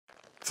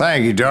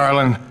Thank you,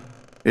 darling.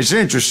 It's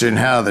interesting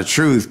how the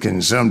truth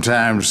can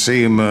sometimes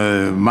seem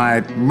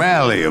might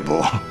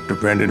malleable,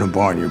 depending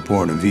upon your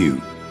point of view.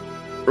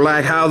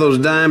 Like how those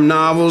dime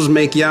novels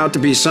make you out to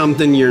be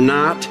something you're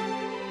not?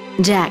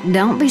 Jack,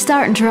 don't be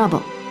starting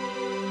trouble.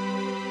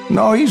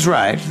 No, he's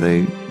right.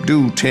 They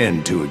do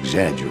tend to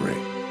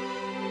exaggerate.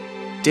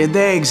 Did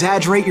they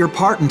exaggerate your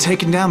part in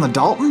taking down the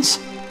Daltons?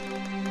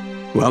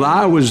 Well,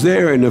 I was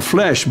there in the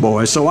flesh,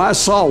 boy, so I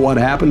saw what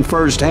happened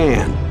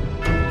firsthand.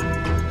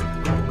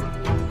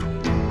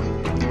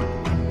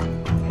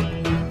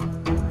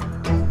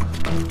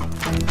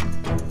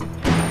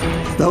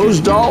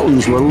 Those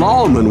Daltons were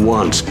lawmen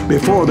once,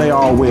 before they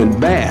all went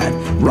bad,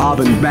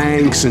 robbing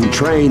banks and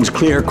trains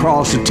clear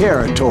across the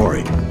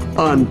territory.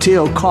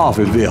 Until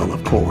Coffeeville,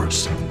 of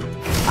course.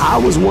 I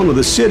was one of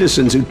the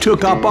citizens who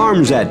took up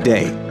arms that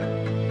day.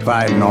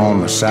 Fighting on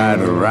the side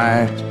of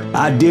right?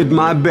 I did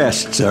my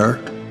best, sir.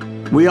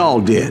 We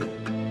all did.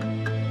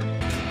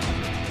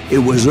 It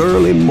was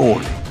early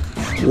morning.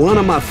 One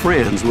of my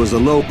friends was a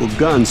local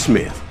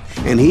gunsmith,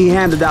 and he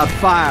handed out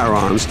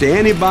firearms to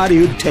anybody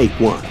who'd take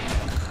one.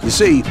 You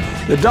see,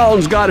 the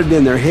Daltons got it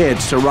in their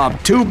heads to rob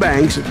 2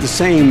 banks at the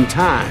same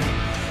time.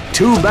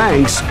 2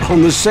 banks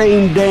on the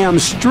same damn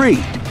street.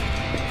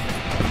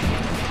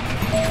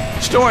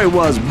 Story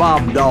was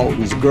Bob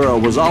Dalton's girl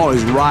was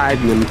always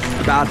riding him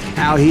about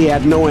how he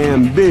had no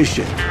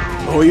ambition.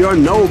 Oh, you're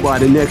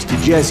nobody next to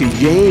Jesse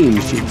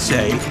James, she'd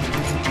say.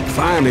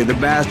 Finally, the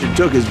bastard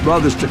took his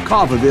brothers to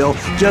Coffeeville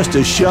just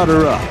to shut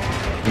her up.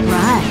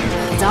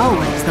 Right. It's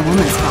always the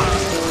woman's fault.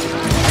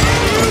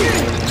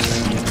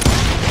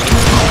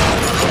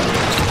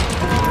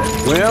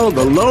 Well,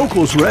 the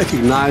locals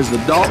recognized the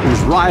Daltons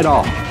right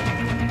off.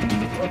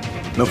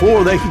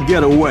 Before they could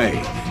get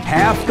away,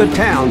 half the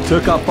town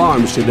took up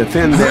arms to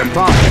defend their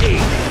property.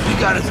 Hey, you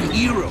got us a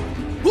hero.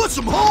 Put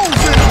some holes in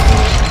him!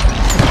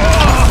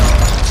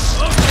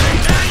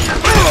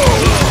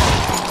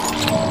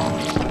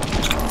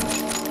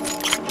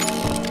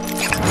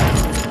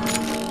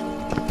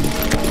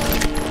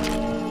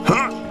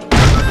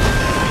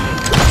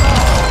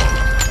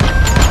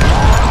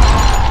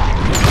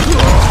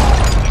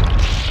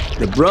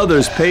 The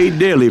brothers paid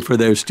dearly for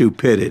their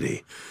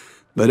stupidity,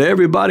 but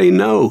everybody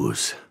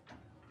knows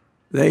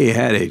they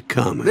had it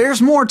coming.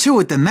 There's more to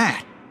it than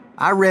that.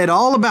 I read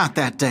all about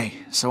that day,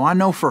 so I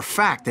know for a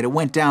fact that it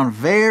went down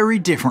very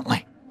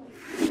differently.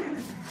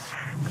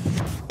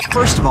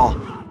 First of all,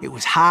 it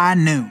was high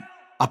noon.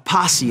 A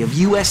posse of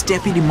U.S.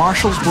 deputy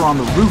marshals were on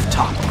the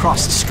rooftop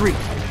across the street.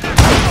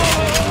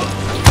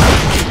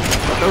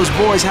 Those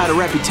boys had a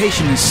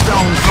reputation as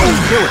stone-cold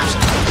killers.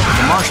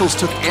 The marshals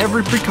took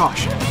every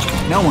precaution,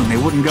 knowing they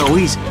wouldn't go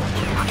easy.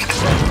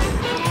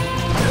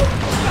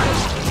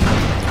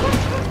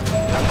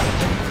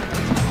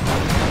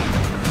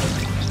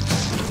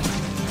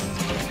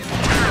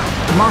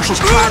 The marshals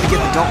tried to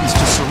get the Daltons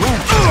to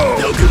surrender.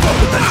 They'll give up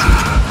eventually.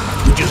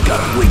 We just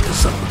gotta wait till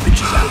some of the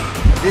bitches out.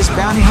 This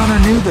bounty hunter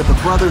knew that the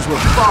brothers were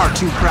far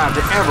too proud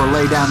to ever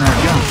lay down their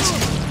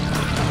guns.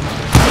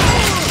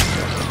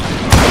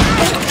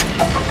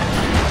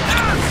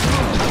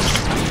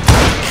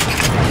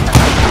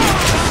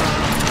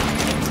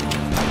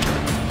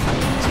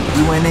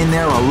 He went in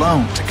there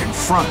alone to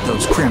confront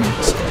those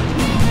criminals.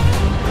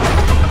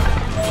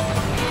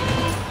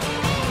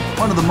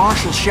 One of the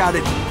marshals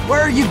shouted,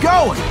 "Where are you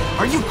going?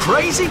 Are you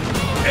crazy?"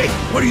 Hey,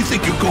 where do you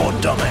think you're going,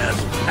 dumbass?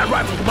 That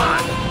rifle's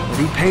mine. But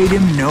he paid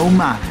him no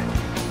mind.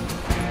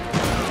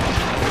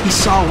 He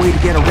saw a way to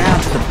get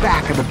around to the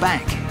back of the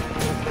bank.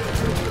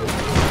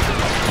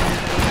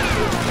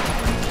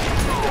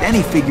 Then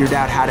he figured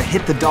out how to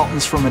hit the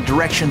Daltons from a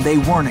direction they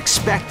weren't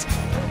expecting.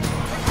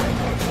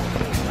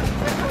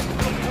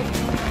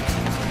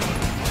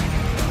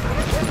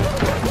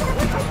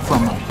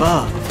 From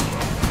above.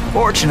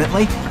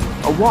 Fortunately,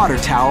 a water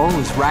tower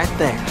was right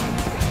there.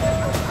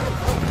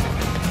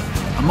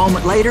 A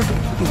moment later,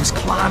 he was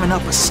climbing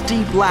up a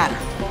steep ladder,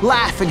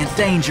 laughing at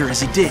danger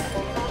as he did.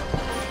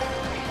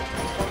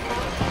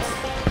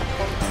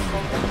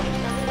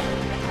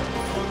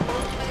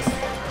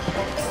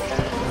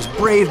 It was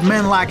brave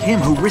men like him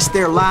who risked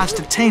their lives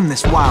to tame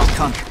this wild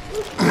country.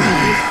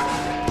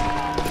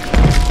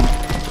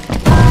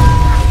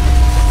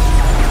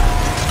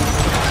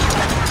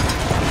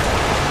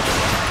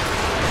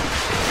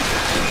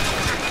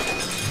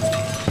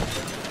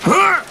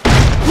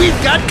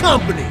 We've got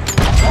company.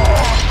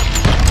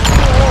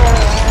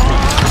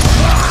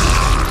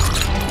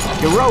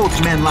 Heroic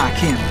men like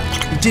him,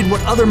 who did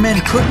what other men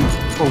couldn't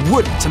or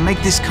wouldn't to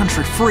make this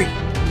country free.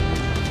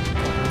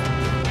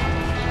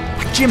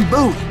 Jim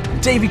Bowie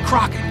and Davy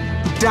Crockett,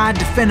 who died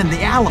defending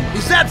the Alamo.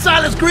 Is that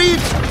Silas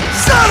Greaves?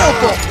 Son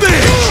of a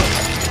bitch!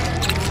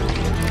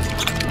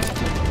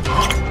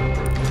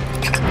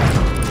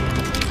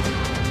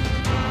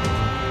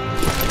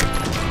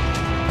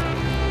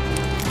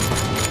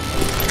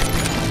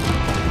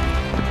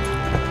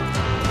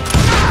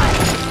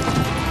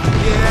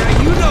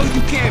 Yeah, you know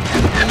you can't.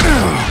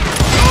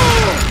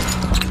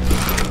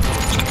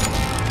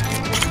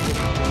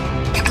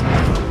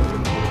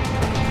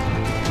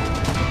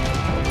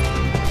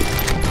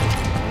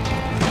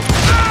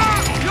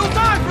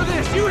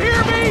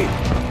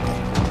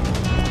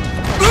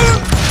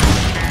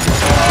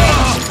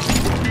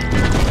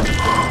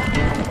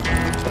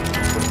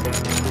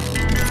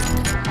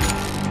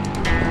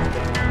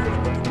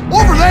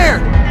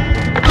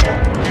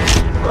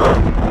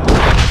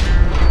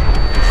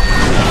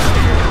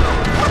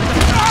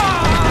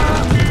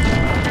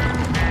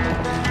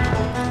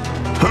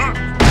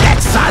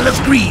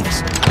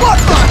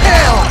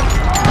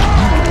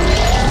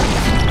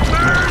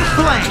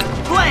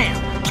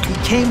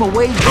 came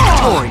away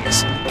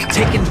victorious,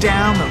 taking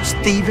down those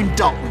thieving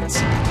Daltons.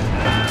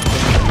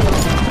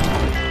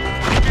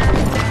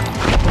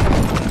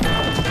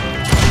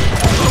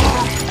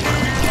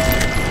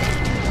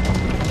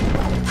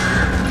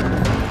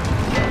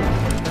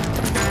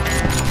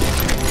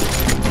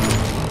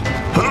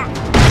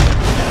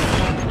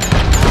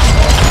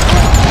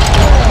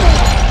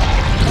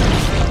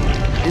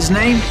 His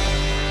name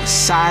was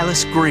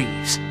Silas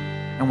Greaves,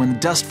 and when the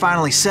dust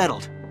finally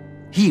settled,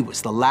 he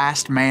was the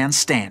last man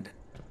standing.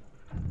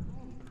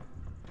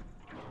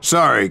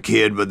 Sorry,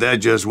 kid, but that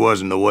just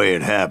wasn't the way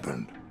it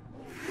happened.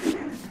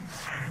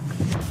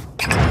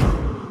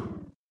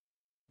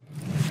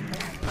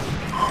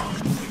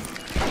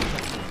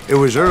 It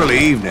was early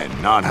evening,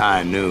 not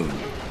high noon.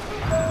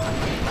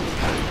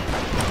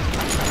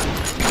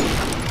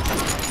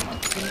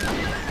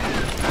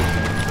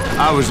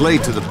 I was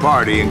late to the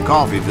party and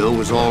Coffeyville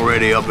was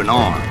already up in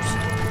arms.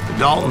 The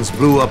Daltons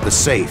blew up a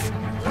safe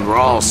and were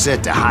all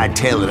set to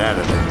hightail it out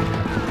of there.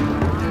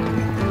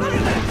 Look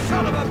at that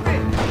son of a bitch!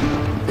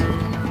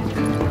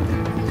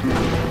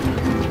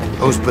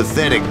 Those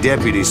pathetic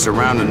deputies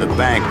surrounding the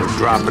bank were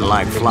dropping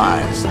like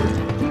flies.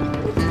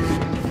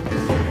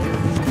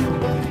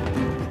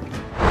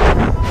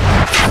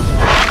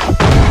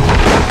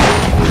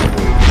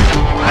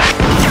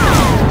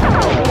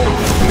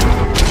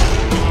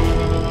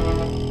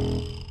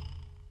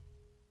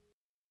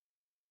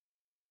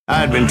 I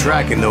had been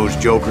tracking those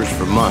jokers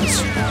for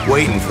months,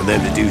 waiting for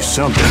them to do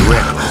something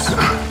reckless.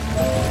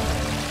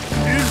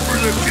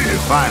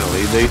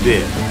 Finally, they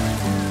did.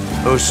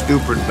 Those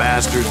stupid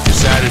bastards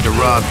decided to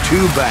rob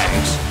 2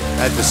 banks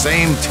at the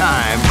same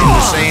time in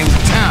the same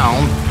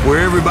town where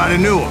everybody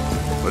knew them,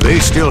 but they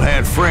still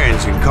had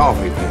friends in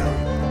Coffeyville.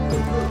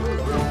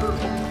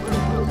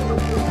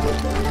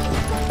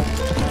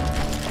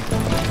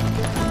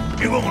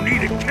 You gonna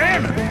need a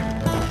cannon!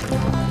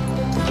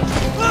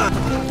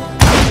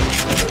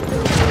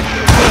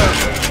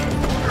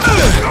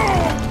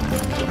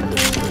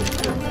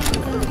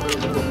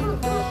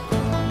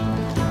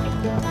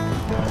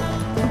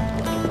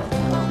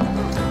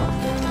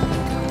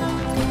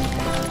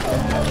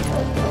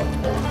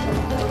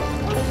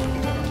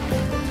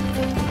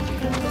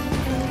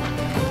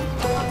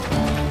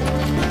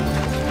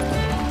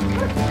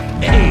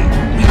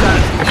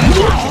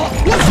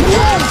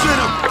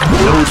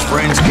 Those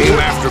friends came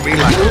after me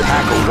like a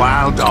pack of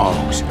wild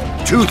dogs,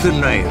 tooth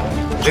and nail.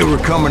 They were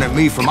coming at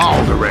me from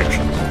all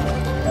directions.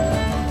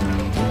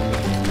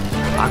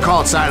 I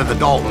caught sight of the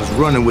Daltons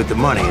running with the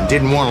money and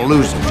didn't want to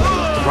lose them.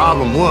 The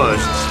problem was,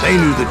 they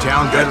knew the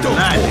town better than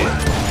I did.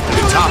 And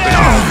to top it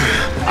off,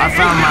 I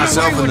found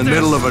myself in the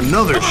middle of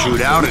another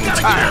shootout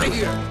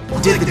entirely.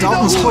 Did the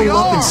Daltons hole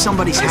up in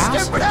somebody's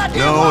house?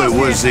 No, it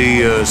was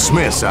the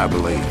Smiths, I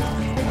believe.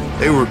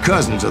 They were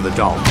cousins of the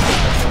Daltons.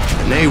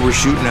 And they were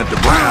shooting at the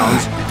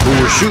Browns, who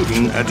were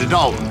shooting at the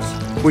Daltons.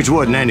 Which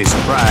wasn't any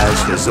surprise,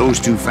 because those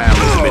 2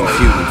 families have been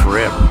feuding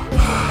forever.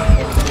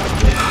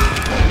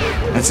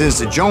 And since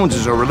the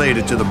Joneses are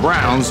related to the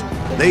Browns,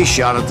 they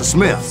shot at the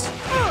Smiths,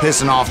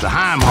 pissing off the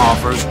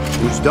Heimhoffers,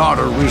 whose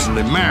daughter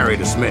recently married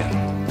a Smith.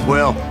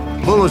 Well,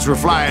 bullets were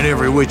flying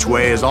every which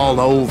way as all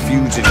the old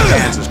feuds in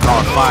Kansas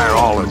caught fire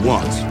all at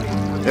once.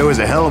 There was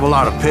a hell of a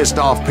lot of pissed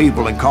off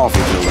people in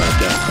Coffeyville that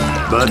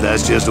day. But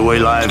that's just the way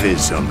life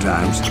is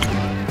sometimes.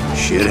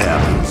 Shit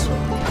happens.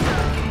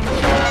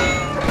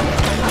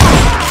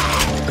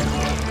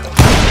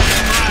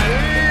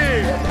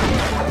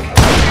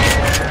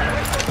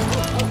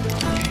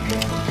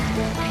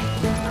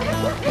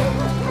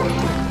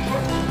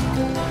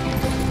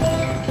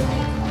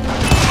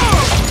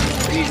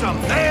 He's a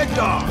bad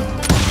dog!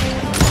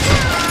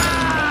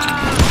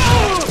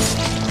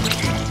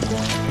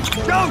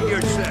 Show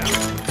yourself!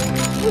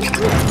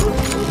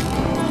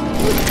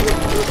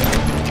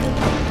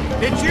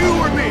 It's you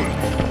or me!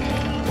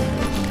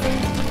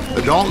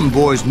 The Dalton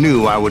boys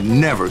knew I would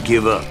never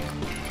give up.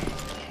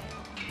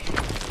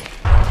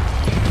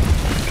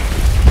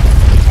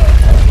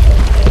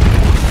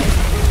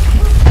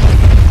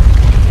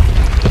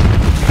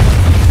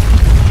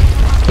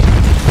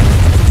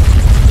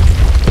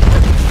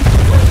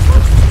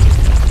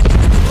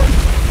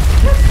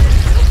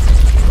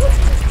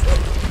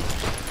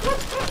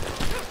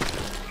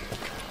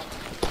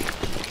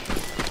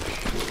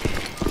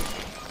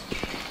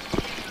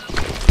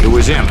 It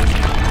was him,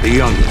 the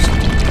youngest.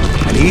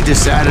 And he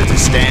decided to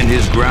stand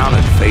his ground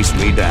and face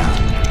me down.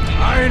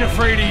 I ain't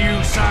afraid of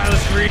you,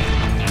 Silas Greaves.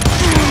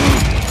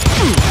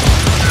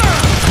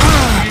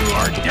 You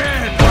are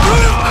dead,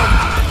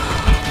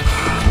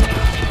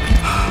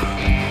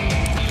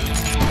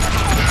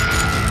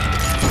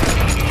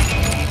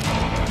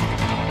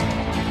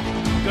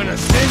 gonna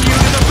send you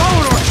to the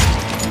bone or...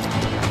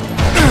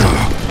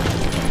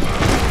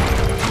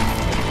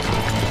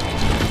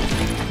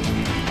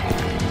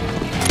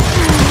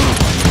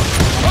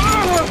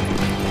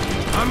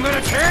 I'm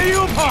gonna tear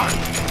you apart!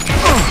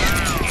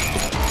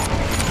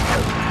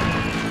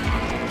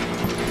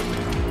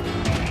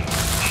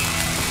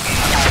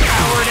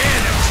 Coward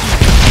animal!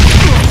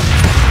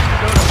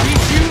 Gonna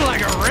beat you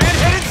like a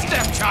red-headed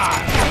stepchild!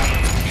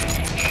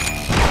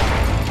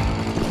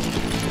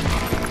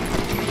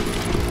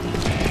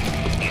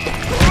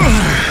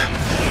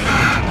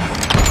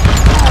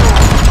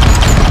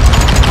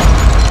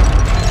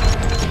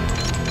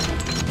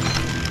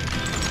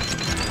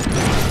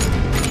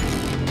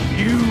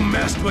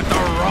 messed with the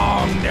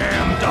wrong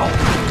damn Dalton.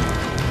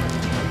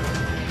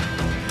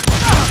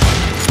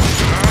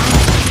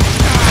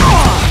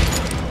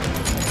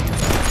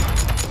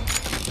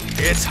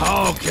 It's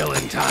hog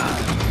killing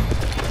time.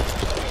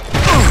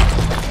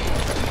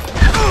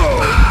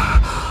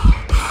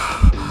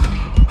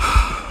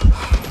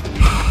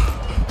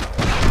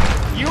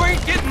 You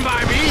ain't getting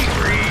by me,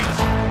 Greaves.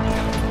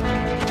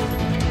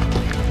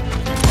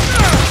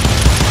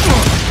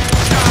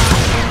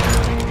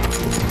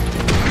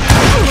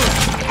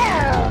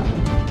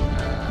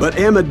 But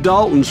Emmett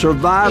Dalton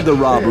survived the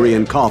robbery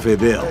in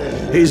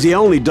Coffeyville. He's the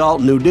only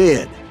Dalton who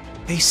did.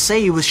 They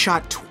say he was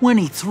shot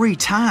 23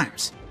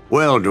 times.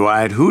 Well,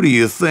 Dwight, who do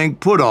you think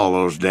put all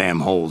those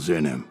damn holes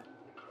in him?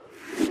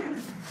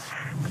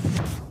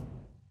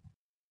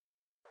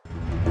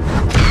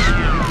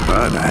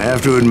 But I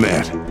have to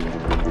admit,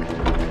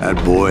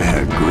 that boy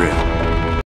had grit.